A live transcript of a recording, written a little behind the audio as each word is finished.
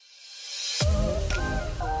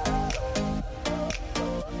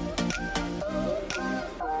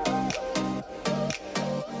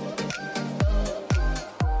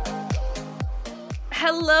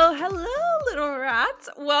Hello, little rats.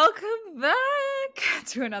 Welcome back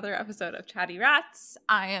to another episode of Chatty Rats.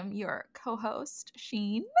 I am your co-host,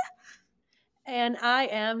 Sheen. And I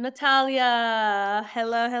am Natalia.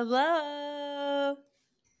 Hello.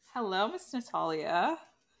 Hello, Miss Natalia.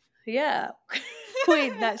 Yeah.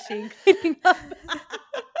 Queen, not Sheen. Cleaning up.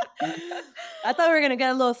 I thought we were going to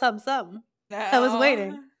get a little something. No. I was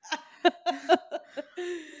waiting. A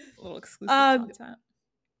little exclusive content.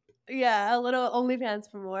 Yeah, a little OnlyFans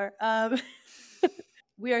for more.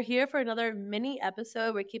 We are here for another mini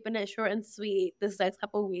episode. We're keeping it short and sweet this next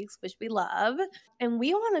couple of weeks, which we love. And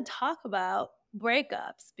we want to talk about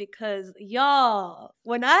breakups because, y'all,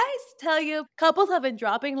 when I tell you couples have been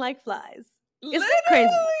dropping like flies, isn't it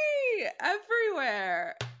crazy?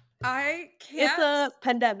 Everywhere. I can't. It's a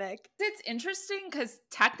pandemic. It's interesting because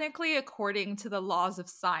technically, according to the laws of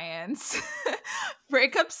science,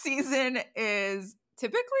 breakup season is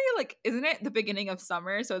typically, like, isn't it the beginning of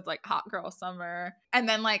summer? So it's like hot girl summer. And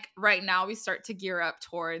then, like, right now we start to gear up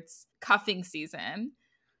towards cuffing season.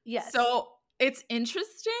 Yes. So it's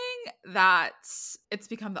interesting that it's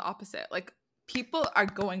become the opposite. Like, people are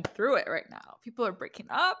going through it right now. People are breaking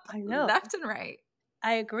up left and right.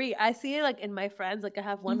 I agree. I see it like in my friends. Like I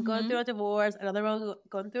have one going through a divorce, another one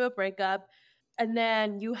going through a breakup. And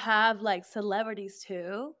then you have like celebrities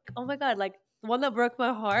too. Oh my God. Like the one that broke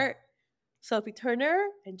my heart, Sophie Turner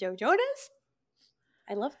and Joe Jonas.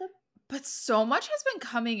 I love them. But so much has been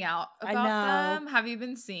coming out about them. Have you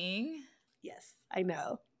been seeing? Yes, I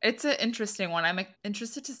know. It's an interesting one. I'm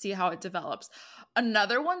interested to see how it develops.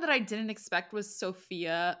 Another one that I didn't expect was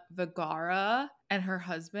Sofia Vergara and her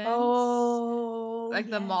husband. Oh, like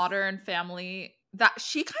the Modern Family. That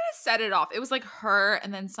she kind of set it off. It was like her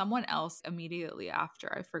and then someone else immediately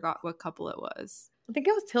after. I forgot what couple it was. I think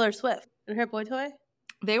it was Taylor Swift and her boy toy.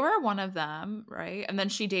 They were one of them, right? And then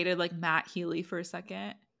she dated like Matt Healy for a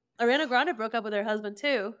second. Ariana Grande broke up with her husband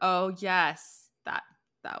too. Oh yes, that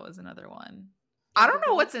was another one. I don't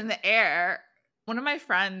know what's in the air. One of my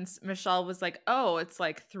friends, Michelle, was like, oh, it's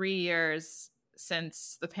like 3 years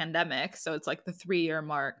since the pandemic. So it's like the 3-year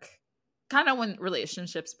mark. Kind of when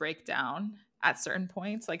relationships break down at certain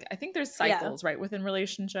points. Like I think there's cycles, right, within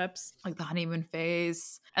relationships, like the honeymoon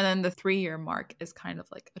phase. And then the 3-year mark is kind of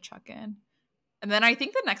like a check-in. And then I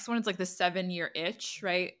think the next one is like the 7-year itch,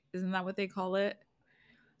 right? Isn't that what they call it?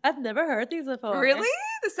 I've never heard these before. Really?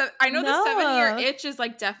 I know the 7-year itch is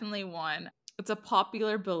like definitely one. It's a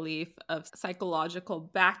popular belief of psychological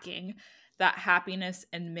backing that happiness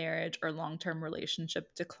in marriage or long-term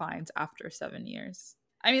relationship declines after 7 years.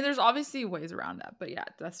 I mean, there's obviously ways around that, but yeah,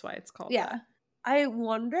 that's why it's called that. I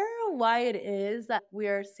wonder why it is that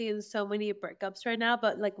we're seeing so many breakups right now,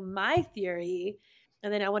 but like my theory,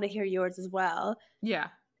 and then I want to hear yours as well. Yeah.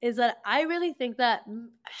 Is that I really think that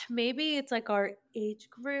maybe it's like our age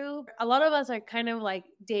group. A lot of us are kind of like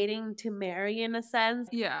dating to marry in a sense.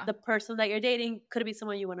 Yeah. The person that you're dating could be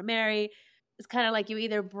someone you want to marry. It's kind of like you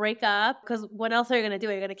either break up because what else are you going to do?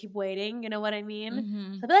 You're going to keep waiting. You know what I mean?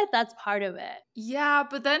 Mm-hmm. So I feel like that's part of it. Yeah,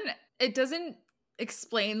 but then it doesn't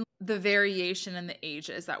explain the variation in the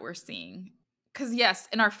ages that we're seeing. Because yes,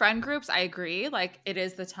 in our friend groups, I agree. Like it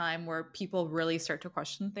is the time where people really start to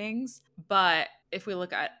question things. But if we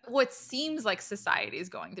look at what seems like society is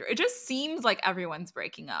going through, it just seems like everyone's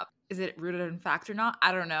breaking up. Is it rooted in fact or not?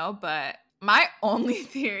 I don't know. But my only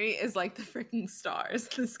theory is like the freaking stars,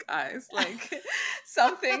 the skies, like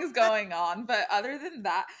something's going on. But other than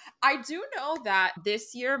that, I do know that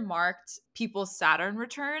this year marked people's Saturn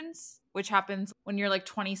returns, which happens when you're like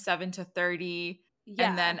 27 to 30. Yeah,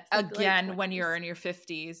 and then again when you're in your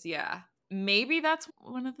 50s. Yeah. Maybe that's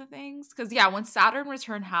one of the things. Because yeah, when Saturn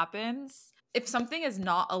return happens, if something is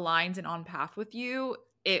not aligned and on path with you,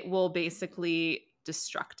 it will basically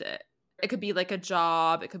destruct it. It could be like a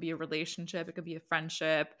job, it could be a relationship, it could be a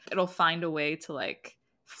friendship. It'll find a way to like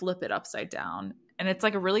flip it upside down. And it's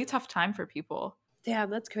like a really tough time for people.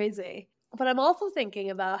 Damn, that's crazy. But I'm also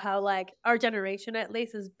thinking about how like our generation at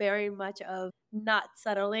least is very much of not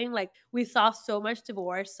settling. Like we saw so much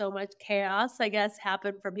divorce, so much chaos, I guess,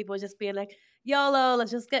 happen from people just being like, YOLO,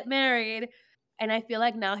 let's just get married. And I feel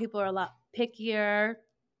like now people are a lot pickier.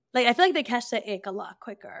 Like I feel like they catch the ick a lot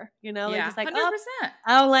quicker, you know? Yeah, like, just like 100%. Oh,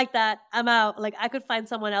 I don't like that. I'm out. Like I could find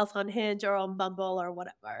someone else on Hinge or on Bumble or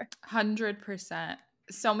whatever. 100%.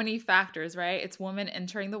 So many factors, right? It's women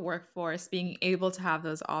entering the workforce, being able to have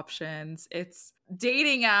those options. It's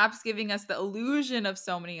dating apps giving us the illusion of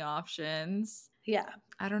so many options. Yeah.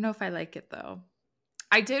 I don't know if I like it though.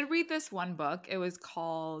 I did read this one book. It was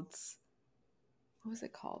called, what was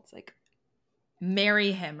it called? It's like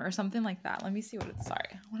Marry Him or something like that. Let me see what it's, sorry.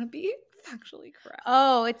 I want to be It's actually crap.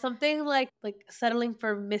 Oh, it's something like settling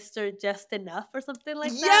for Mr. Just Enough or something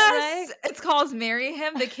like that, Yes, right? it's called Marry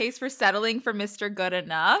Him, the case for settling for Mr. Good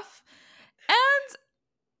Enough. And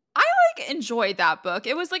I like enjoyed that book.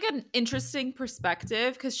 It was like an interesting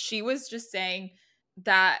perspective because she was just saying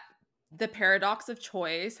that the paradox of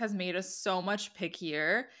choice has made us so much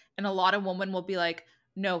pickier. And a lot of women will be like,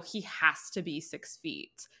 no, he has to be 6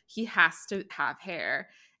 feet. He has to have hair.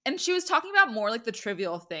 And she was talking about more like the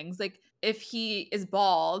trivial things. Like if he is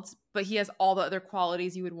bald, but he has all the other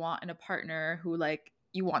qualities you would want in a partner who like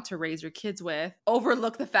you want to raise your kids with,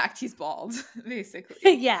 overlook the fact he's bald,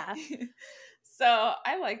 basically. Yeah. So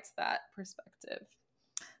I liked that perspective.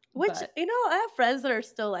 Which, But I have friends that are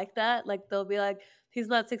still like that. Like, they'll be like, he's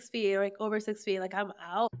not 6 feet or like over 6 feet. Like, I'm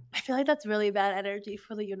out. I feel like that's really bad energy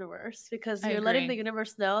for the universe because I you're letting the agree.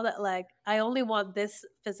 universe know that, like, I only want this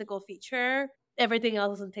physical feature. Everything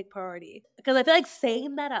else doesn't take priority. Because I feel like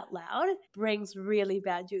saying that out loud brings really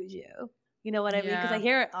bad juju. You know what I mean? Because I Yeah,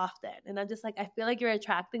 hear it often. And I'm just like, I feel like you're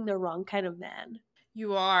attracting the wrong kind of man.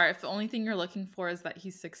 you are. If the only thing you're looking for is that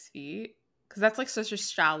he's 6 feet, because that's like such a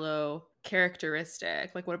shallow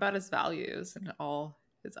characteristic. Like, what about his values and all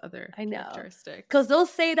his other I know. characteristics? Because they'll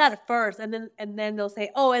say that first and then they'll say,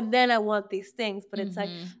 oh, and then I want these things. But it's like,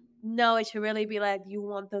 Mhm. no, it should really be like, you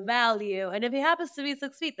want the value. And if he happens to be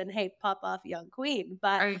 6 feet, then hey, pop off, young queen.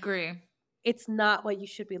 But I agree. it's not what you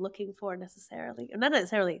should be looking for necessarily. Or not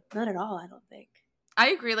necessarily, not at all, I don't think. I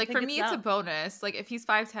agree. Like think for it's me, it's a no. bonus. Like if he's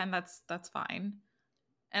 5'10", that's fine.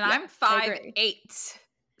 And Yeah, I'm I agree. 5'8",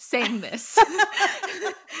 saying this.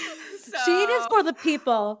 She is So for the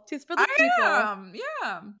people. She's for the people.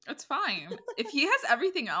 yeah, it's fine. If he has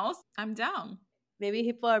everything else, I'm down. Maybe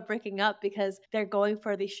people are breaking up because they're going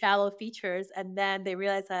for these shallow features and then they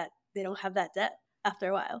realize that they don't have that depth after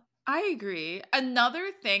a while. I agree.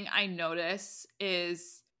 Another thing I notice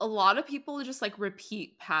is a lot of people just like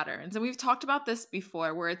repeat patterns. And we've talked about this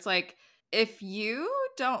before where it's like if you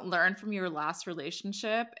don't learn from your last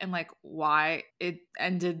relationship and like why it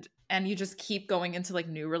ended and you just keep going into like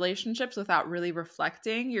new relationships without really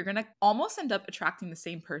reflecting, you're going to almost end up attracting the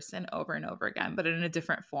same person over and over again, but in a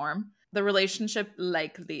different form. The relationship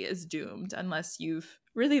likely is doomed unless you've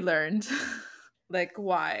really learned like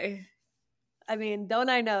why. I mean, don't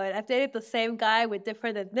I know it? I've dated the same guy with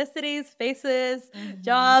different ethnicities, faces, Mhm.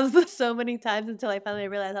 jobs so many times until I finally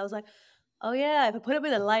realized I was like, oh yeah, if I put him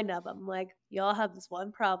in a lineup, I'm like, y'all have this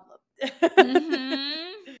one problem.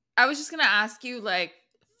 Mhm. I was just gonna ask you, like,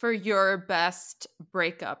 for your best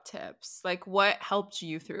breakup tips, like, what helped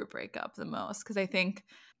you through a breakup the most? Because I think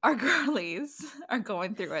our girlies are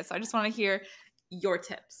going through it. So I just want to hear your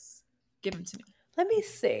tips. Give them to me. Let me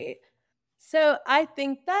see. So I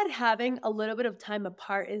think that having a little bit of time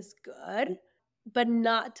apart is good, but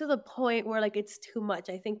not to the point where like it's too much.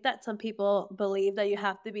 I think that some people believe that you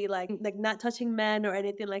have to be like not touching men or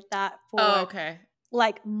anything like that Oh, for okay.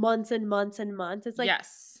 like months and months and months. It's like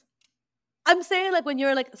Yes. I'm saying like when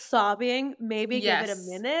you're like sobbing, maybe give it a Yes.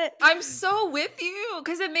 minute. I'm so with you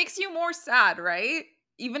because it makes you more sad, right?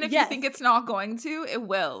 Even if you Yes. think it's not going to, it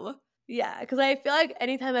will. Yeah, because I feel like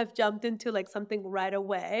anytime I've jumped into like something right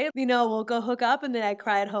away, we'll go hook up and then I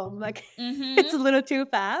cry at home. Like it's Mm-hmm. a little too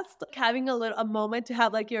fast. Like, having a moment to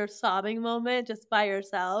have like your sobbing moment just by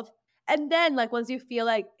yourself. And then like once you feel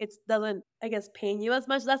like it doesn't, I guess, pain you as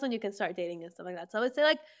much, that's when you can start dating and stuff like that. So I would say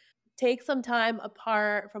like take some time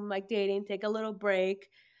apart from like dating, take a little break.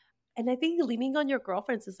 And I think leaning on your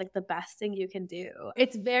girlfriends is like the best thing you can do.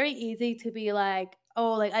 It's very easy to be like,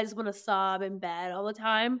 oh, like I just want to sob in bed all the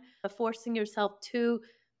time. But forcing yourself to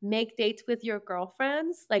make dates with your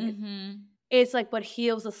girlfriends, like Mm-hmm. it's like what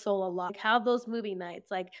heals the soul a lot. Like have those movie nights,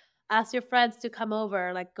 like ask your friends to come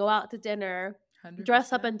over, like go out to dinner,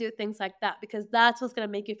 dress up 100%. and do things like that because that's what's gonna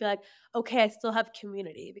make you feel like, okay, I still have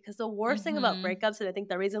community. Because the worst thing about Mm-hmm. breakups, and I think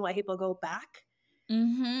the reason why people go back,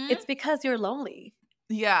 Mm-hmm. it's because you're lonely.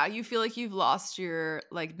 Yeah, you feel like you've lost your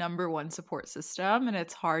like number one support system and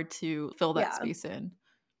it's hard to fill that Yeah. space in.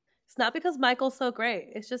 It's not because Michael's so great.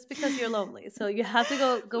 It's just because you're lonely. So you have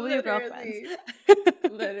to go with your girlfriends. Literally.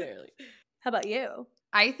 Literally. How about you?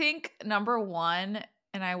 I think number one,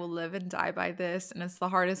 and I will live and die by this, and it's the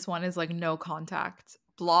hardest one, is like no contact.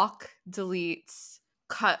 Block, delete,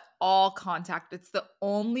 cut all contact. It's the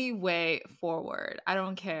only way forward. I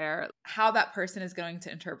don't care how that person is going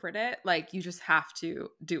to interpret it. Like, you just have to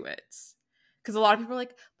do it. Because a lot of people are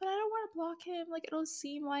like, but I don't want to block him. Like, it'll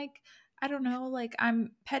seem like, I don't know, like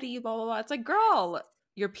I'm petty, blah, blah, blah. It's like, girl,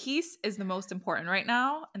 your peace is the most important right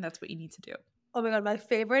now. And that's what you need to do. Oh my god, my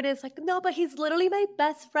favorite is like, no, but he's literally my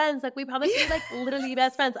best friends. Like we promised to be like literally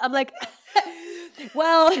best friends. I'm like,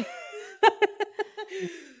 well,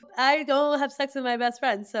 I don't have sex with my best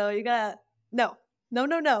friend, so you gotta no. No.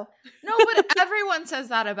 No, but everyone says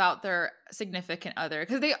that about their significant other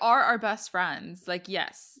because they are our best friends. Like,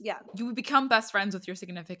 yes, Yeah. you become best friends with your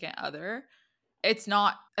significant other. It's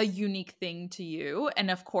not a unique thing to you. And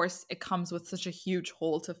of course, it comes with such a huge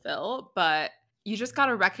hole to fill, but you just got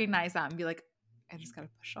to recognize that and be like, I just got to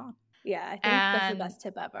push on. Yeah, I think that's the And best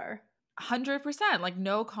tip ever. 100%, like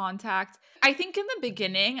no contact. I think in the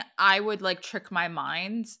beginning, I would like trick my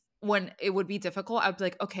mind when it would be difficult. I'd be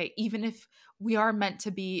like, okay, even if we are meant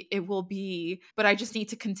to be, it will be, but I just need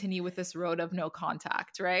to continue with this road of no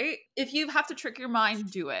contact, right? If you have to trick your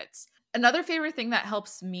mind, do it. Another favorite thing that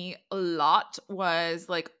helps me a lot was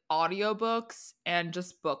like audiobooks and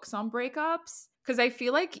just books on breakups. Because I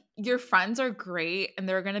feel like your friends are great and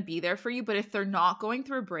they're going to be there for you. But if they're not going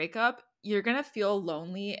through a breakup, you're going to feel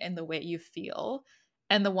lonely in the way you feel.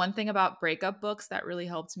 And the one thing about breakup books that really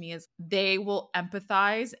helped me is they will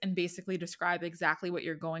empathize and basically describe exactly what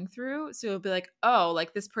you're going through. So it'll be like, oh,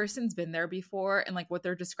 like this person's been there before. And like what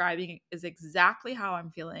they're describing is exactly how I'm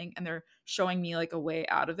feeling. And they're showing me like a way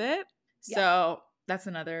out of it. Yeah. So that's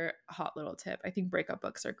another hot little tip. I think breakup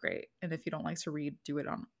books are great. And if you don't like to read, do it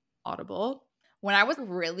on Audible. When I was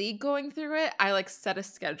really going through it, I like set a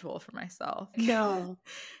schedule for myself. No.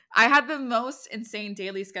 I had the most insane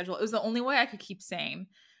daily schedule. It was the only way I could keep sane.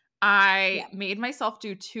 I made myself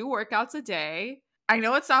do 2 workouts a day. I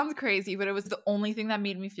know it sounds crazy, but it was the only thing that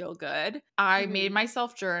made me feel good. I made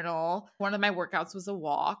myself journal. One of my workouts was a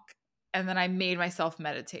walk. And then I made myself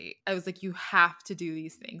meditate. I was like, you have to do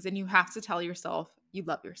these things. And you have to tell yourself you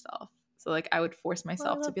love yourself. So like I would force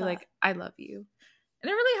myself to be like, I love you. And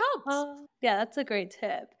it really helps. Yeah, that's a great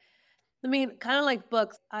tip. I mean, kind of like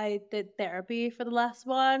books, I did therapy for the last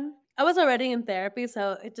one. I was already in therapy,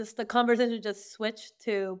 so the conversation just switched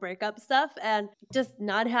to breakup stuff, and just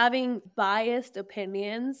not having biased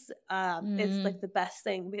opinions is like the best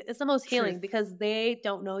thing. It's the most healing because they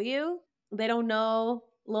don't know you. They don't know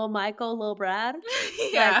Lil Michael, Lil Brad.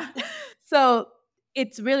 Yeah. So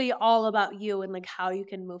it's really all about you and like how you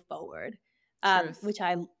can move forward. Which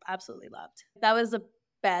I absolutely loved. That was the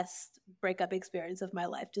best breakup experience of my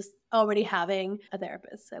life, just already having a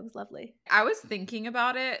therapist. It was lovely. I was thinking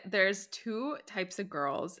about it. There's 2 types of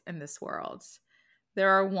girls in this world.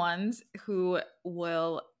 There are ones who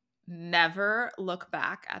will never look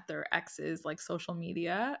back at their exes like social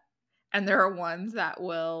media, and there are ones that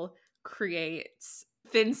will create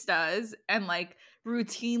Finstas and like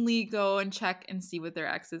routinely go and check and see what their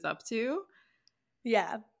ex is up to.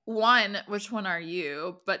 Yeah. 1, which one are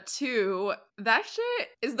you? But 2, that shit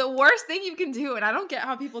is the worst thing you can do. And I don't get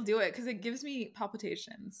how people do it because it gives me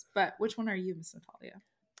palpitations. But which one are you, Miss Natalia?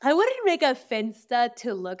 I wouldn't make a Finsta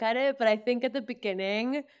to look at it, but I think at the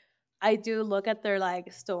beginning, I do look at their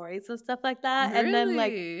like stories and stuff like that. Really? And then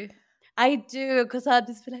like, I do, because I'll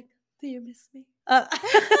just be like, do you miss me?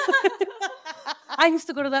 I used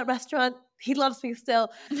to go to that restaurant. He loves me still,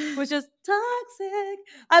 which is toxic.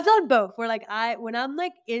 I've done both. Where like when I'm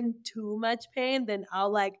like in too much pain, then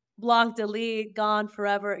I'll like block, delete, gone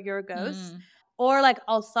forever, you're a ghost. Or like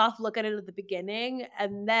I'll soft look at it at the beginning,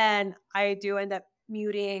 and then I do end up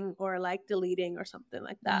muting or like deleting or something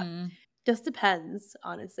like that. Just depends,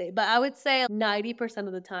 honestly. But I would say 90%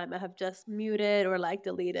 of the time I have just muted or like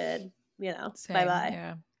deleted,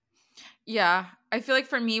 bye-bye. Yeah. I feel like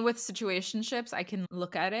for me with situationships, I can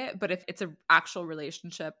look at it, but if it's an actual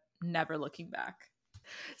relationship, never looking back.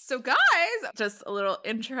 So guys, just a little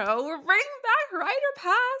intro. We're bringing back Rite or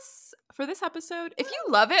Pass for this episode. If you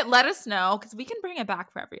love it, let us know because we can bring it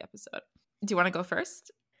back for every episode. Do you want to go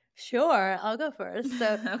first? Sure, I'll go first.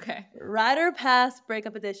 So okay. Rite or Pass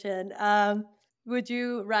breakup edition. Would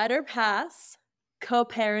you ride or pass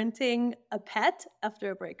co-parenting a pet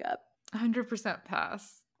after a breakup? 100%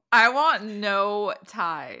 pass. I want no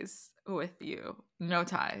ties with you. No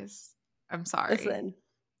ties. I'm sorry. Listen,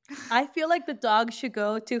 I feel like the dog should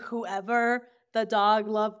go to whoever the dog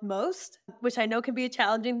loved most, which I know can be a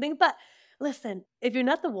challenging thing. But listen, if you're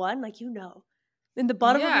not the one, like, in the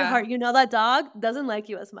bottom of your heart, that dog doesn't like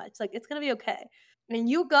you as much. Like, it's going to be okay. And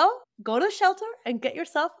you go to the shelter and get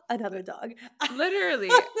yourself another dog. Literally.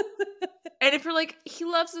 And if you're like, he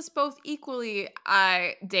loves us both equally,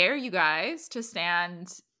 I dare you guys to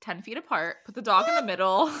stand 10 feet apart, put the dog in the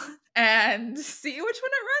middle, and see which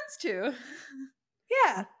one it runs to.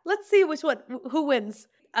 Yeah, let's see who wins.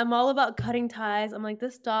 I'm all about cutting ties. I'm like,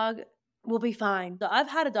 this dog will be fine. So I've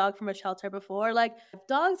had a dog from a shelter before. Like,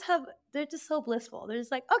 they're just so blissful. They're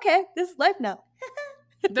just like, okay, this is life now.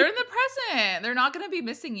 They're in the present. They're not going to be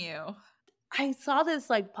missing you. I saw this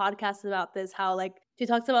like podcast about this, how like she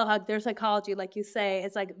talks about how their psychology, like you say,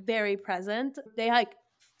 is like very present. They like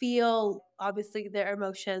feel obviously their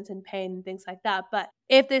emotions and pain and things like that. But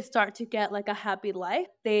if they start to get like a happy life,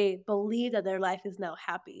 they believe that their life is now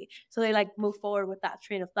happy. So they like move forward with that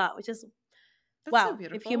train of thought, which is That's so wow. If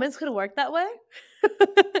beautiful. humans could work that way,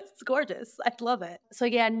 it's gorgeous. I love it. So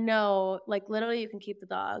yeah, no, like literally you can keep the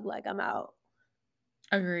dog. Like I'm out.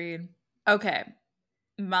 Agreed. Okay.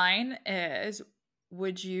 Mine is,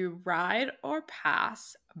 would you ride or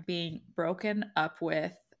pass being broken up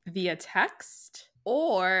with via text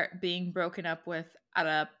or being broken up with at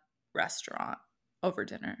a restaurant over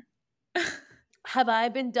dinner? Have I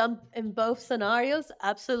been dumped in both scenarios?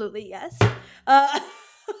 Absolutely yes. Uh,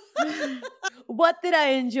 what did I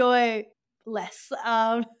enjoy less?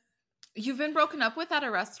 You've been broken up with at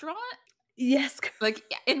a restaurant? Yes. Like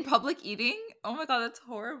in public eating? Oh my God, that's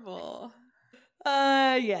horrible.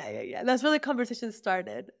 Yeah. That's where the conversation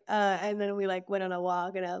started. And then we like went on a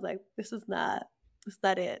walk, and I was like, "This is not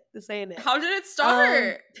it. This ain't it." How did it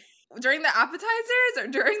start? During the appetizers or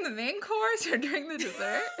during the main course or during the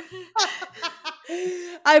dessert?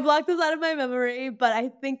 I blocked this out of my memory, but I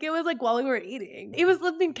think it was like while we were eating. It was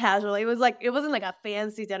something casual. It wasn't like a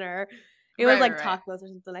fancy dinner. It was like tacos or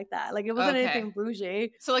something like that. Like it wasn't anything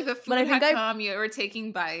bougie. So like the food had come, you were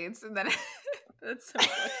taking bites, and then that's so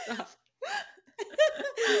fucked up.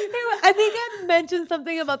 I think I mentioned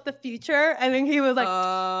something about the future, and then he was like,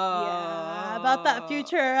 "Yeah, about that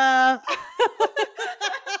future."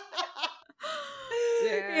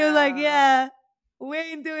 He was like, "Yeah, we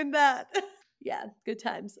ain't doing that." Yeah, good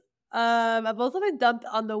times. I've also been dumped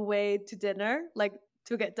on the way to dinner, like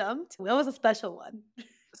to get dumped. That was a special one.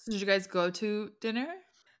 So did you guys go to dinner?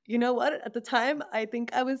 You know what? At the time, I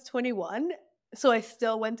think I was 21, so I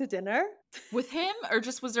still went to dinner. With him, or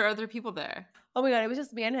just was there other people there? Oh my God, it was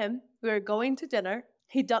just me and him. We were going to dinner.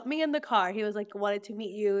 He dumped me in the car. He was like, wanted to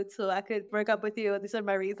meet you so I could break up with you. These are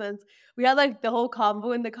my reasons. We had like the whole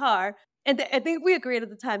convo in the car. And I think we agreed at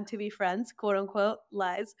the time to be friends, quote unquote,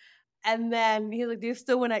 lies. And then he's like, do you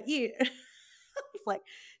still want to eat? I was like,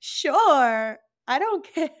 sure. I don't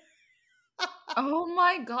care. Oh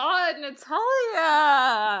my God,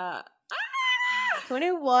 Natalia.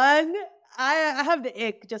 21. I have the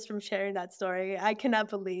ick just from sharing that story. I cannot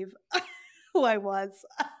believe who I was.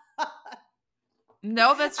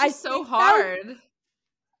 No, that's just so hard.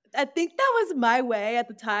 I think that was my way at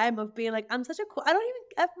the time of being like, I'm such a cool, I'm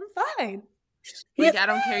fine. Like, I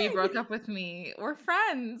don't care you broke up with me. We're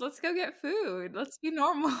friends. Let's go get food. Let's be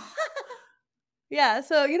normal. Yeah,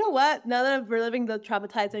 so you know what? Now that I'm reliving the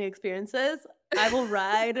traumatizing experiences, I will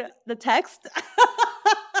ride the text.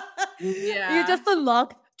 Yeah. You just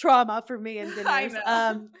unlocked trauma for me in dinners. I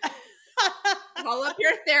know. Call up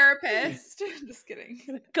your therapist. Just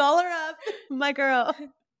kidding. Call her up, my girl.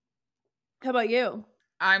 How about you?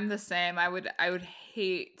 I'm the same. I would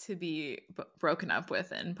hate to be broken up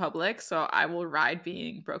with in public, so I will ride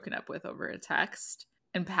being broken up with over a text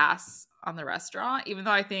and pass on the restaurant, even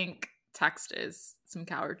though I think text is some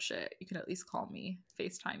coward shit. You can at least call me,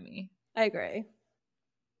 FaceTime me. I agree.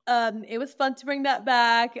 It was fun to bring that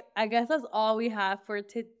back. I guess that's all we have for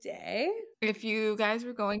today. If you guys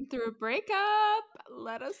were going through a breakup,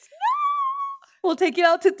 let us know. We'll take you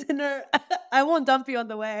out to dinner. I won't dump you on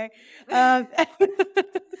the way. But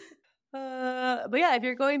yeah, if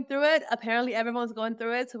you're going through it, apparently everyone's going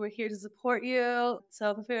through it. So we're here to support you.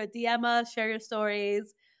 So feel free to DM us, share your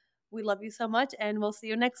stories. We love you so much, and we'll see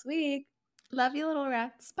you next week. Love you, little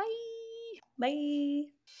rats. Bye. Bye.